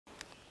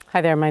Hi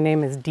there, my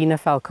name is Dina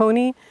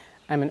Falconi.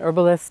 I'm an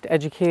herbalist,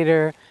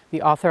 educator,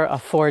 the author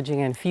of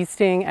Foraging and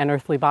Feasting and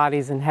Earthly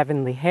Bodies and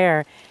Heavenly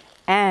Hair,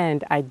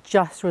 and I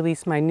just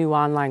released my new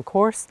online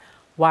course,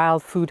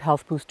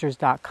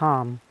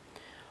 wildfoodhealthboosters.com.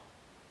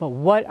 But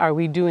what are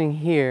we doing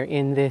here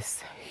in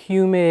this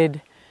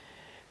humid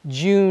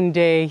June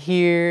day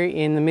here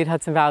in the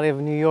Mid-Hudson Valley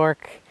of New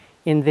York,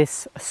 in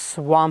this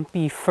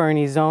swampy,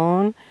 ferny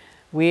zone?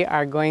 We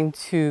are going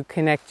to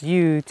connect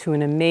you to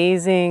an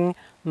amazing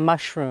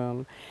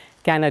mushroom,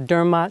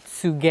 Ganoderma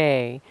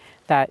Tsugae,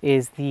 that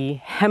is the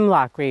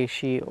Hemlock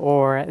Reishi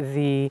or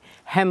the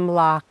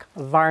Hemlock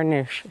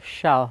Varnish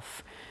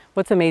Shelf.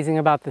 What's amazing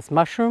about this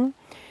mushroom?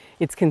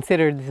 It's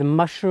considered the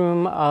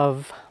mushroom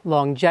of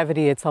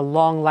longevity. It's a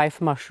long life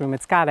mushroom.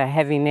 It's got a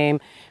heavy name,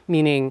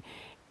 meaning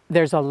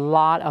there's a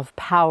lot of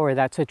power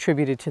that's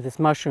attributed to this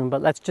mushroom,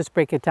 but let's just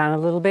break it down a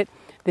little bit.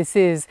 This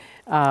is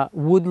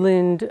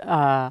woodland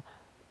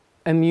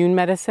immune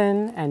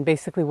medicine, and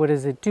basically what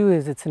does it do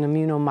is it's an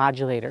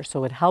immunomodulator.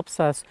 So it helps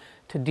us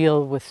to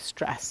deal with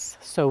stress.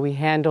 So we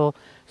handle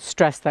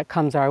stress that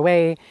comes our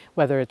way,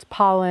 whether it's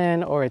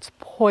pollen or it's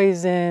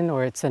poison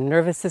or it's a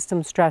nervous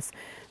system stress.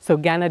 So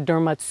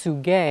Ganoderma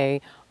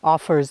Tsugae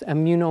offers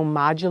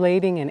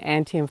immunomodulating and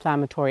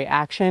anti-inflammatory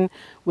action,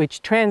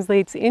 which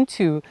translates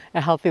into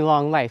a healthy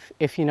long life,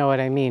 if you know what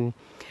I mean.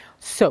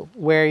 So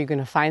where are you going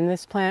to find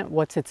this plant?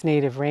 What's its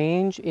native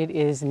range? It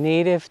is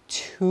native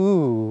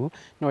to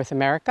North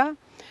America,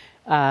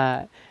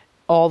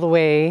 all the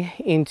way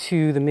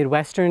into the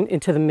Midwestern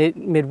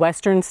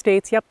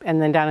states, yep,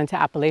 and then down into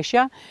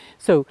Appalachia.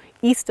 So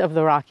east of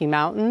the Rocky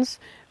Mountains.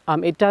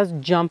 It does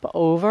jump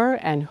over,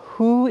 and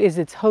who is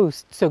its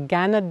host? So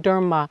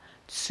Ganoderma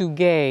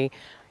Tsugae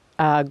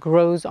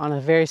grows on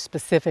a very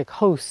specific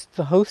host.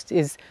 The host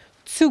is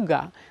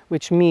Tsuga,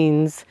 which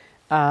means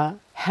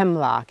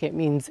hemlock. It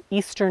means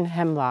Eastern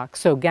Hemlock.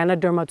 So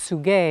Ganoderma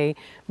Tsugae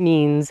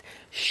means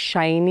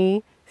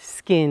shiny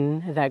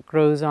skin that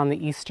grows on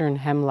the Eastern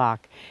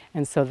Hemlock.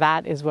 And so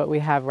that is what we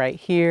have right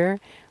here.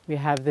 We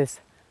have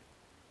this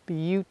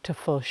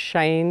beautiful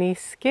shiny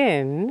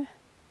skin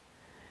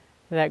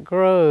that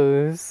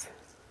grows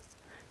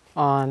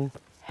on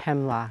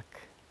hemlock.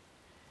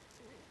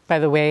 By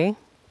the way,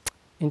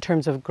 in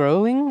terms of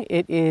growing,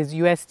 it is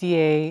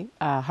USDA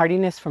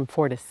hardiness from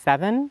 4 to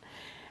 7.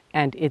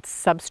 And its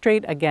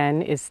substrate,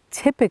 again, is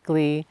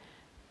typically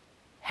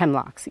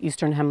hemlocks,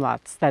 Eastern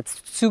hemlocks.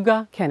 That's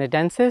Tsuga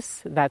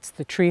canadensis, that's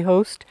the tree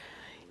host.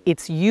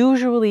 It's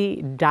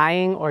usually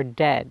dying or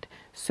dead.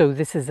 So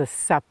this is a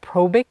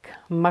saprobic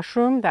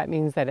mushroom. That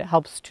means that it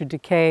helps to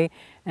decay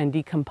and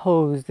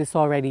decompose this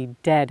already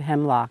dead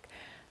hemlock.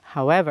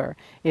 However,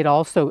 it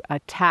also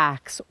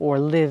attacks or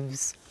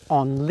lives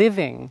on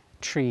living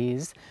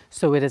trees,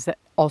 so it is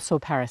also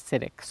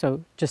parasitic.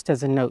 So just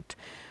as a note.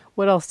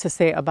 What else to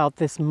say about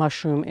this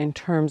mushroom in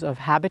terms of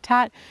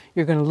habitat?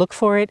 You're going to look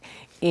for it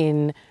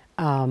in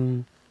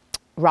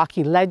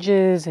rocky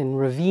ledges, in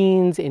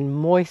ravines, in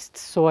moist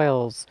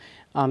soils,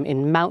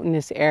 in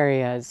mountainous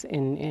areas,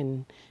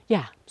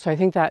 yeah. So I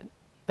think that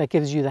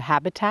gives you the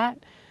habitat.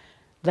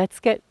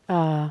 Let's give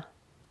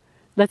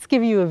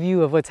you a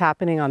view of what's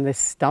happening on this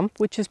stump,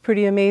 which is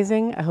pretty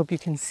amazing. I hope you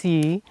can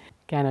see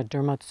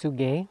Ganoderma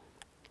Tsugae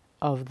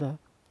of the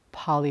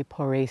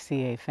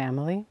Polyporaceae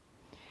family.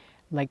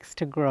 Likes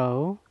to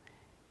grow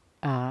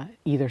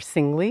either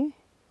singly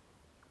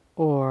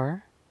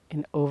or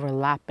in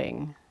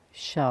overlapping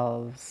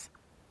shelves.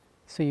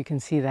 So you can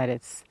see that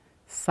it's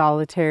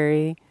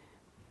solitary,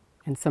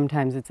 and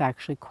sometimes it's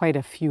actually quite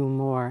a few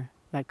more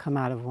that come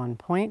out of one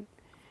point.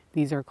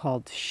 These are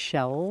called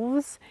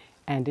shelves,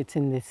 and it's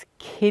in this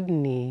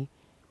kidney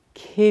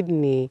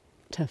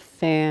to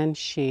fan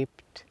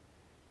shaped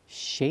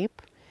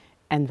shape.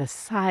 And the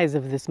size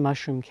of this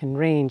mushroom can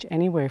range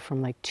anywhere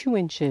from like 2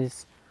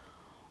 inches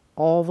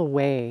all the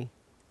way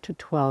to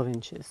 12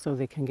 inches. So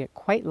they can get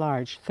quite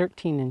large,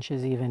 13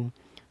 inches even.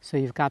 So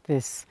you've got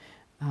this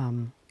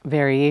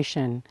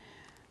variation.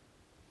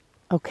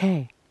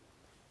 Okay,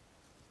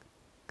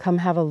 come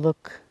have a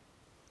look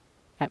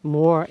at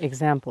more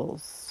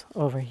examples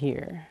over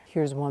here.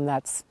 Here's one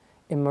that's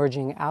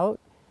emerging out.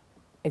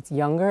 It's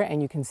younger,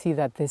 and you can see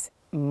that this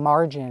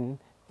margin,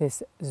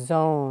 this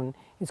zone,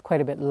 is quite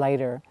a bit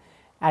lighter.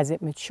 As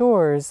it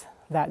matures,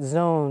 that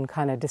zone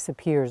kind of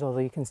disappears, although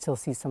you can still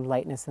see some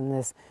lightness in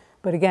this.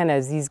 But again,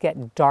 as these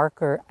get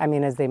darker,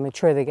 as they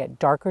mature, they get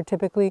darker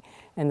typically,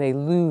 and they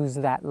lose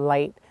that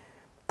light,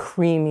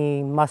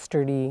 creamy,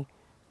 mustardy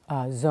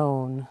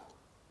zone.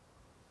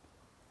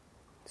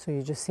 So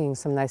you're just seeing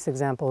some nice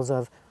examples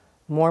of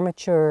more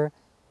mature,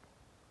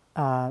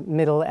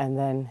 middle, and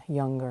then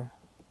younger.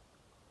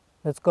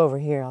 Let's go over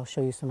here, I'll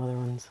show you some other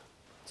ones.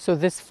 So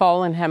this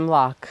fallen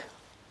hemlock,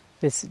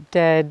 this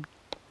dead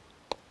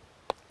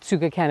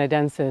Tsuga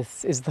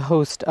canadensis, is the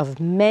host of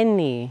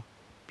many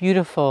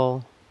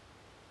beautiful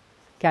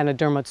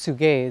Ganoderma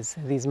Tsugaes,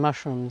 these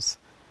mushrooms.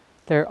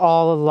 They're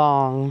all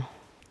along.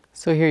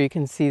 So here you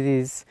can see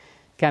these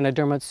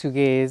Ganoderma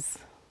Tsugaes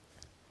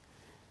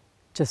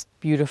just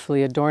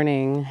beautifully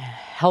adorning,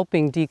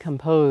 helping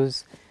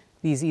decompose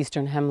these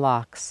Eastern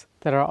hemlocks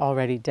that are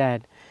already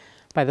dead.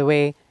 By the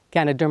way,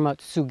 Ganoderma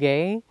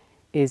Tsugae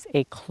is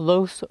a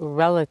close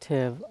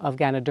relative of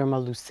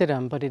Ganoderma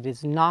lucidum, but it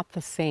is not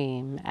the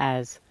same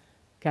as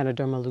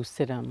Ganoderma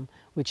lucidum,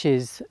 which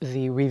is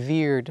the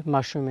revered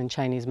mushroom in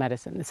Chinese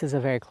medicine. This is a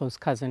very close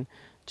cousin,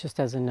 just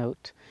as a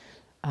note.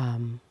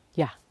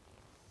 Yeah.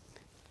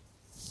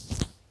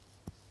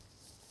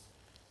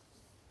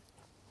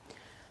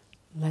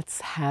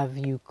 Let's have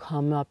you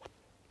come up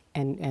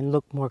and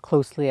look more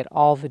closely at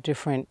all the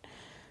different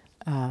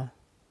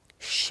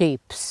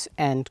shapes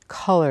and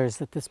colors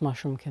that this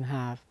mushroom can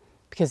have,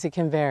 because it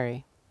can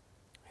vary.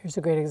 Here's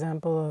a great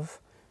example of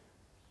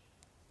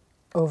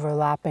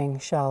overlapping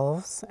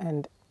shelves,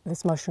 and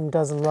this mushroom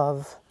does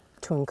love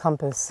to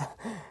encompass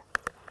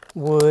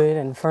wood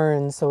and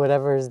ferns, so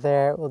whatever is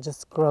there, it will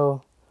just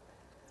grow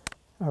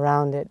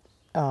around it.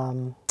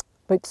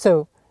 But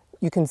so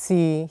you can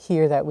see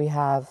here that we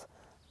have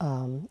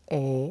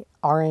a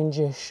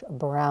orangish,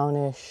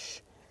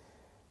 brownish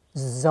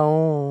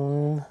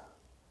zone.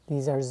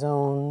 These are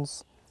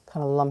zones,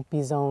 kind of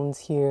lumpy zones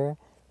here.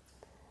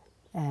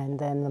 And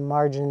then the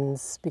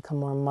margins become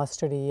more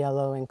mustardy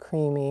yellow and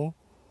creamy.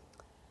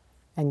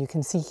 And you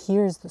can see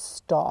here's the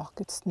stalk.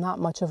 It's not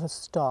much of a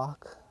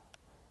stalk.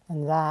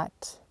 And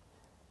that,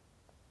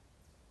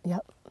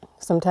 yep,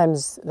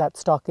 sometimes that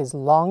stalk is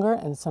longer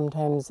and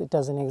sometimes it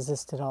doesn't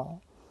exist at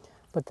all.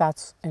 But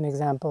that's an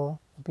example,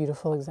 a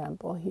beautiful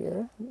example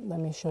here. Let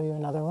me show you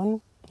another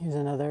one. Here's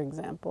another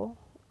example,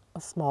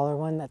 a smaller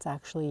one that's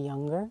actually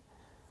younger.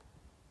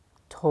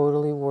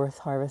 Totally worth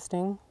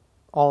harvesting.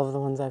 All of the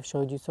ones I've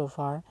showed you so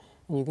far.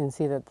 And you can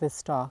see that this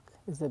stalk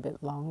is a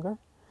bit longer.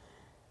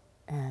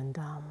 And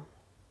I'm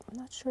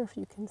not sure if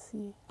you can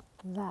see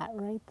that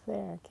right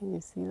there. Can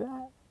you see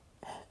that?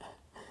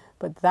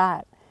 But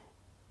that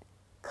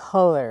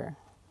color,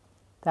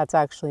 that's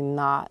actually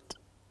not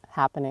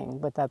happening,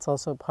 but that's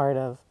also part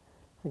of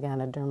the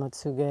Ganoderma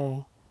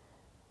Tsugae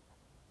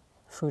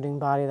fruiting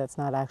body that's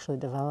not actually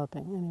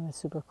developing. Anyway,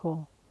 super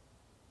cool.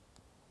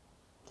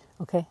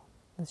 Okay,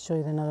 let's show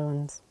you the other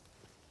ones.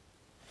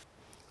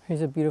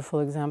 Here's a beautiful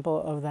example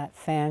of that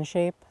fan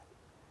shape.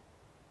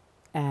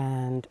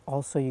 And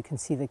also you can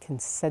see the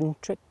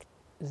concentric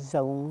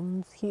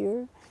zones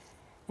here.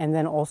 And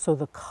then also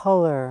the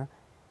color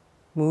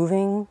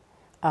moving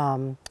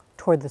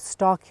toward the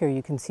stalk here.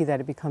 You can see that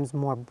it becomes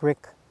more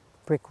brick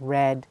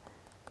red,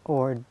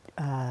 or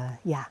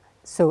yeah.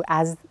 So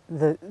as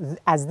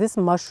this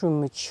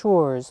mushroom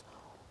matures,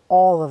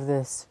 all of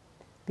this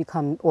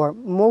or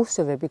most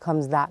of it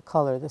becomes that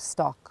color, the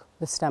stalk,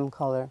 the stem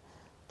color,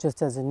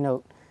 just as a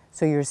note.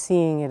 So you're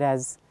seeing it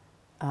as,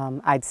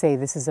 I'd say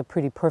this is a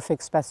pretty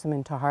perfect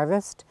specimen to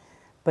harvest,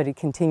 but it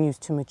continues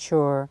to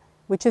mature,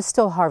 which is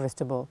still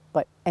harvestable.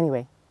 But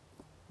anyway,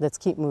 let's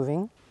keep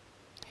moving.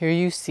 Here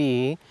you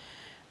see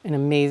an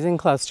amazing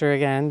cluster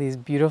again, these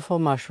beautiful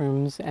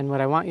mushrooms. And what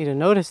I want you to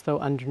notice though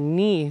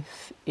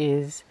underneath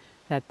is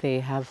that they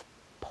have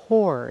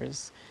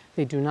pores.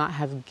 They do not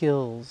have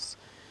gills.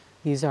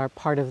 These are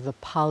part of the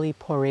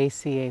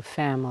Polyporaceae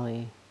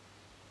family.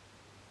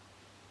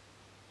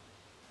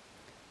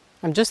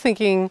 I'm just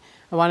thinking,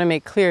 I want to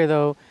make clear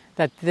though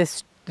that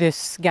this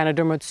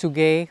Ganoderma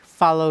Tsugae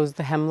follows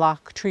the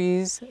hemlock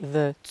trees,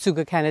 the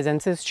Tsuga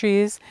canadensis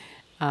trees.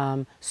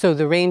 So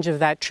the range of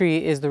that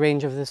tree is the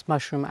range of this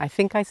mushroom. I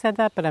think I said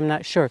that, but I'm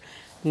not sure.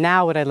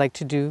 Now what I'd like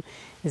to do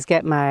is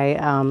get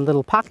my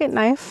little pocket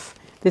knife.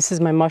 This is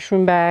my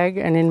mushroom bag,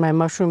 and in my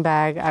mushroom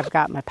bag I've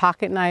got my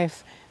pocket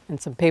knife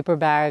and some paper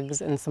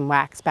bags and some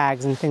wax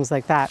bags and things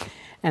like that.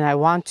 And I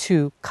want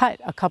to cut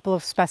a couple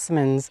of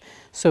specimens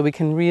so we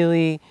can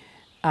really,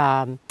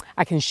 I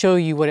can show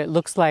you what it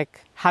looks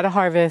like, how to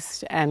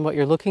harvest and what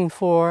you're looking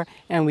for,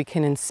 and we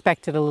can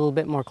inspect it a little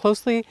bit more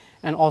closely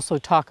and also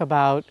talk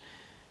about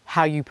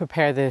how you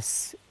prepare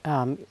this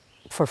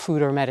for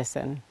food or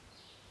medicine.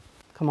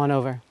 Come on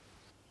over.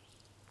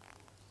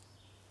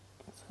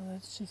 So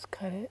let's just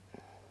cut it.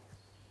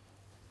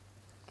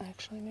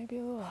 Actually, maybe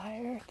a little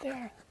higher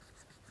there.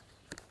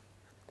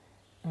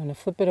 I'm going to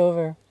flip it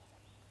over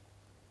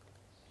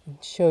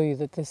and show you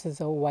that this is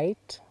a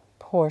white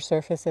pore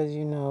surface, as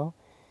you know,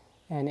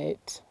 and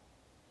it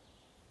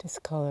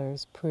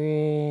discolors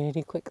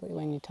pretty quickly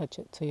when you touch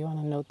it. So you want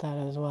to note that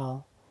as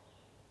well.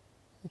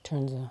 It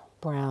turns a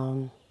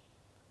brown.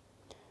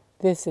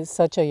 This is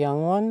such a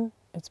young one.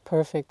 It's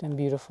perfect and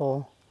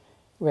beautiful,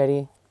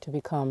 ready to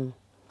become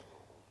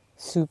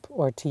soup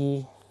or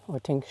tea or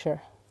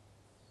tincture.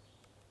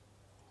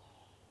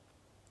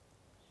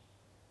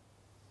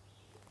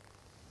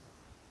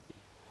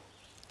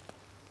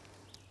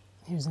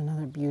 Here's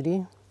another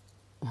beauty.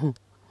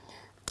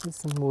 There's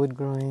some wood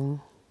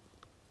growing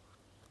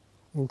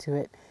into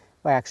it,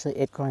 or actually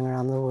it growing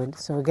around the wood.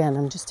 So again,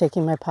 I'm just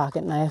taking my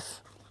pocket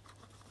knife,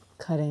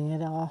 cutting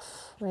it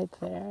off right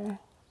there.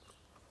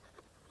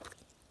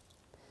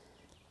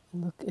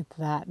 Look at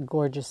that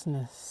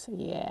gorgeousness.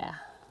 Yeah,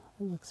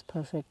 it looks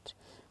perfect.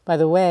 By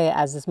the way,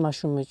 as this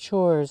mushroom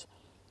matures,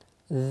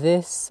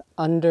 this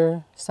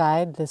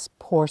underside, this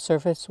pore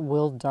surface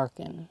will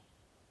darken,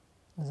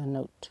 as a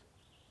note.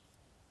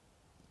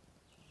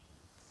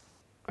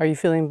 Are you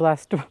feeling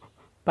blessed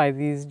by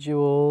these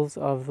jewels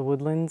of the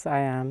woodlands? I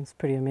am. It's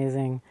pretty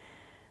amazing.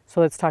 So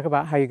let's talk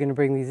about how you're going to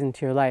bring these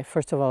into your life.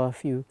 First of all,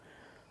 if you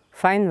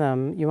find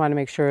them, you want to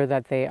make sure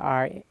that they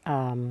are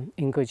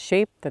in good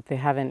shape, that they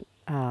haven't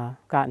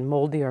gotten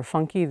moldy or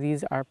funky.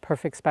 These are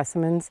perfect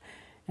specimens.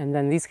 And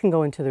then these can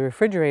go into the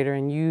refrigerator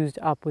and used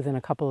up within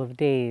a couple of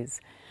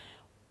days.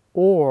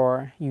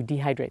 Or you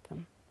dehydrate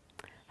them.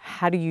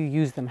 How do you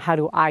use them? How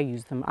do I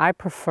use them? I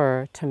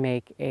prefer to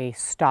make a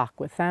stock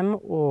with them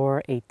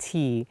or a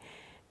tea.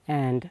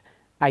 And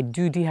I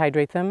do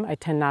dehydrate them. I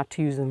tend not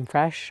to use them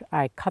fresh.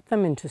 I cut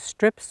them into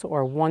strips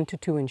or 1 to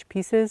 2 inch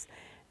pieces,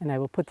 and I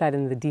will put that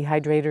in the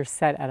dehydrator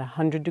set at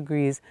 100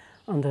 degrees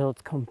until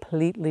it's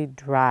completely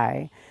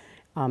dry.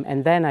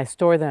 And then I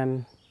store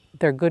them.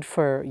 They're good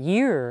for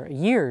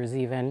years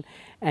even.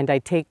 And I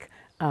take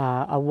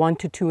a 1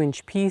 to 2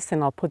 inch piece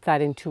and I'll put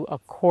that into a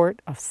quart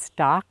of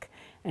stock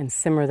and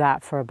simmer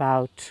that for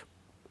about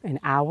an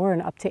hour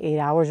and up to 8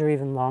 hours or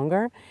even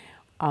longer.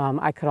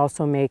 I could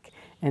also make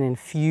an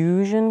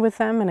infusion with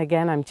them. And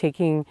again, I'm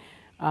taking,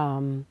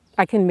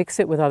 I can mix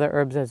it with other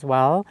herbs as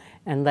well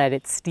and let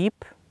it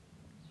steep,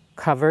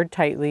 covered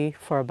tightly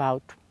for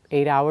about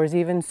 8 hours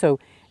even. So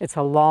it's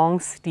a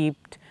long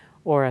steeped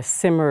or a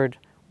simmered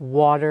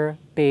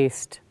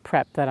water-based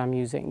prep that I'm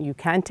using. You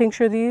can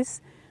tincture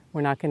these.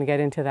 We're not going to get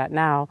into that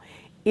now.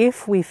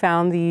 If we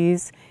found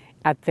these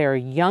at their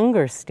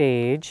younger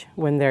stage,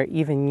 when they're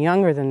even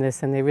younger than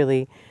this and they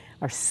really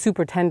are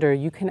super tender,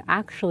 you can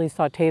actually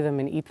saute them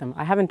and eat them.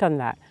 I haven't done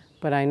that,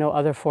 but I know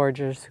other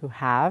foragers who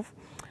have.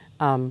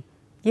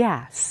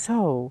 Yeah,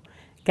 so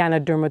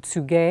Ganoderma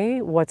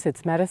Tsugae, what's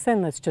its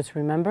medicine? Let's just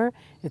remember,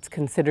 it's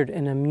considered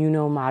an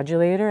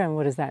immunomodulator. And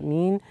what does that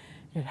mean?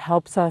 It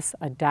helps us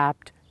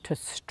adapt to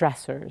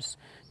stressors,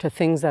 to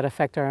things that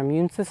affect our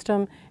immune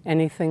system,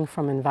 anything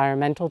from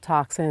environmental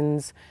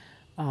toxins,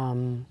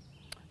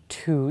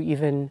 to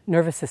even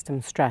nervous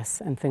system stress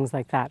and things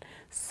like that.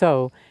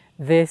 So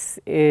this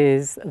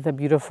is the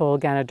beautiful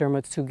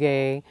Ganoderma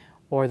Tsugae,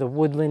 or the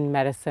woodland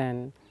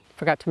medicine.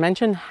 Forgot to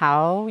mention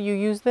how you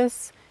use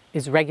this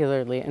is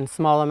regularly in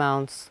small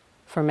amounts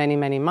for many,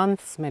 many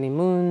months, many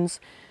moons.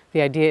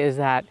 The idea is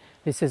that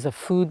this is a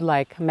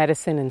food-like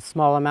medicine in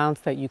small amounts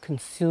that you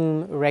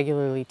consume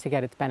regularly to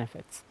get its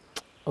benefits.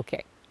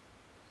 Okay,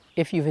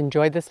 if you've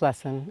enjoyed this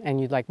lesson and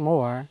you'd like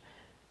more,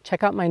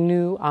 check out my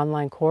new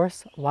online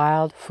course,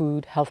 Wild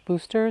Food Health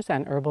Boosters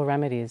and Herbal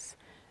Remedies,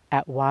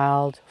 at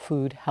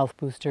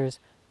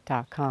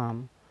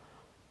wildfoodhealthboosters.com.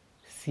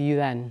 See you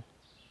then.